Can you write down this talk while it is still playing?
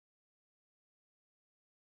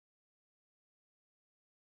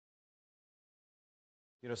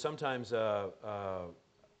You know, sometimes you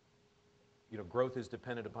know, growth is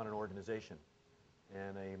dependent upon an organization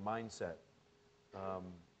and a mindset.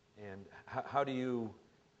 And how do you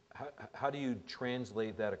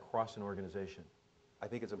translate that across an organization? I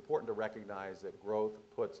think it's important to recognize that growth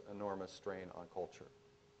puts enormous strain on culture,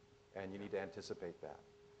 and you need to anticipate that.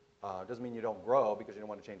 It doesn't mean you don't grow because you don't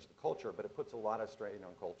want to change the culture, but it puts a lot of strain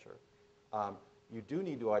on culture. You do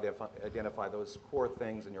need to identify those core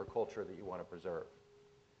things in your culture that you want to preserve.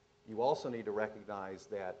 You also need to recognize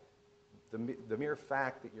that the mere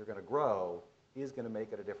fact that you're going to grow is going to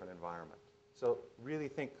make it a different environment. So really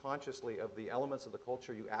think consciously of the elements of the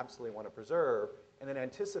culture you absolutely want to preserve, and then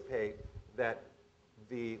anticipate that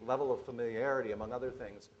the level of familiarity, among other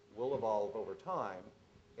things, will evolve over time,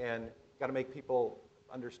 and got to make people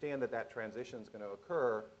understand that that transition is going to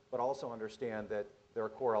occur, but also understand that there are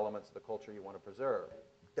core elements of the culture you want to preserve.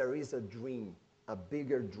 There is a dream, a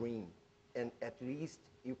bigger dream, and at least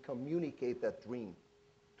you communicate that dream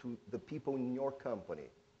to the people in your company.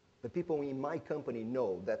 The people in my company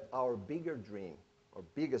know that our bigger dream, our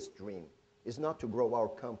biggest dream, is not to grow our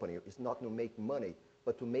company, it's not to make money,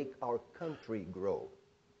 but to make our country grow.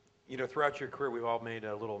 You know, throughout your career, we've all made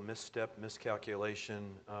a little misstep,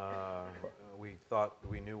 miscalculation. We thought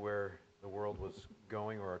we knew where the world was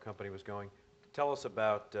going or our company was going. Tell us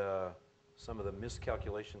about some of the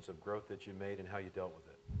miscalculations of growth that you made and how you dealt with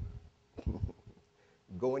it.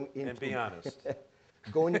 And be honest.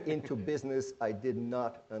 Going into business, I did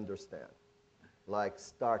not understand, like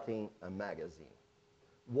starting a magazine.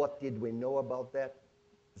 What did we know about that?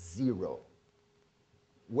 Zero.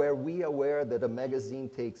 Were we aware that a magazine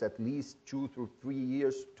takes at least 2 to 3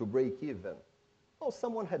 years to break even? Well,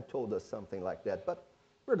 someone had told us something like that, but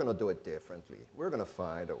we're going to do it differently. We're going to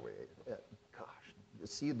find a way. Gosh, you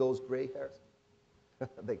see those gray hairs?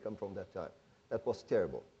 They come from that time. That was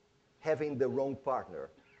terrible. Having the wrong partner.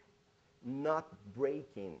 Not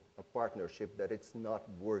breaking a partnership that it's not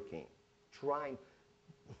working.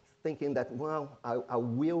 Thinking that, well, I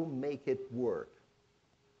will make it work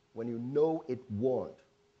when you know it won't.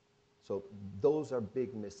 So those are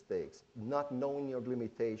big mistakes. Not knowing your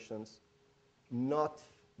limitations, not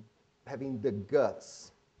having the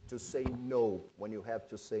guts to say no when you have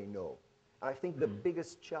to say no. I think the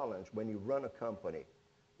biggest challenge when you run a company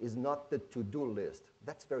is not the to-do list.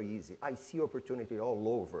 That's very easy. I see opportunity all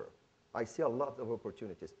over. I see a lot of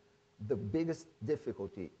opportunities. The biggest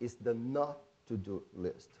difficulty is the not to-do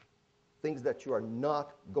list. Things that you are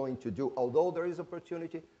not going to do, although there is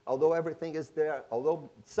opportunity, although everything is there,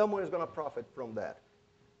 although someone is going to profit from that.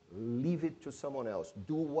 Leave it to someone else.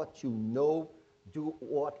 Do what you know. Do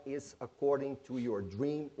what is according to your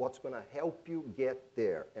dream, what's going to help you get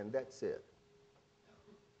there, and that's it.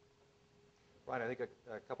 Brian, I think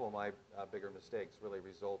a couple of my bigger mistakes really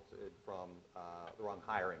resulted from the wrong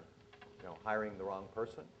hiring. You know, hiring the wrong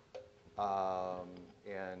person,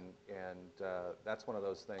 that's one of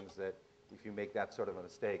those things that if you make that sort of a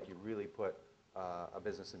mistake, you really put a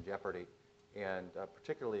business in jeopardy. And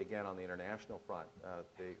particularly again on the international front,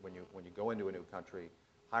 when you go into a new country,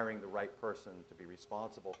 hiring the right person to be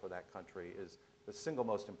responsible for that country is the single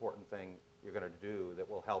most important thing you're going to do that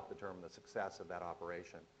will help determine the success of that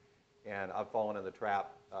operation. And I've fallen in the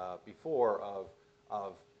trap before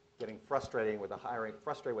of getting frustrated with the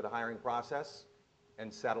hiring process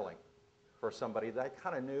and settling for somebody that I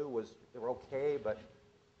kind of knew they were okay, but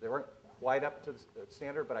they weren't quite up to the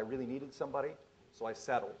standard, but I really needed somebody, so I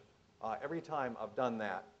settled. Every time I've done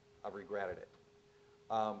that, I've regretted it.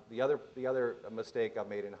 The other mistake I've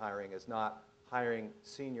made in hiring is not hiring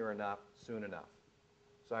senior enough soon enough.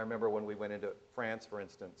 So I remember when we went into France, for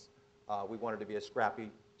instance, we wanted to be a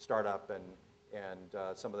scrappy startup, and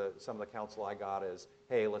some of the counsel I got is,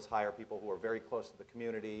 hey, let's hire people who are very close to the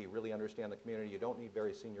community, really understand the community. You don't need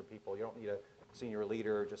very senior people. You don't need a senior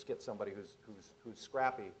leader. Just get somebody who's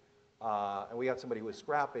scrappy. And we got somebody who was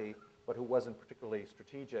scrappy, but who wasn't particularly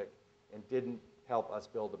strategic and didn't help us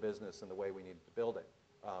build the business in the way we needed to build it.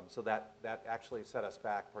 So that actually set us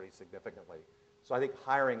back pretty significantly. So I think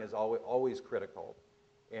hiring is always critical.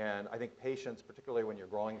 And I think patience, particularly when you're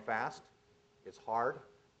growing fast, is hard.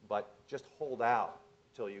 But just hold out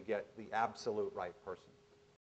till you get the absolute right person.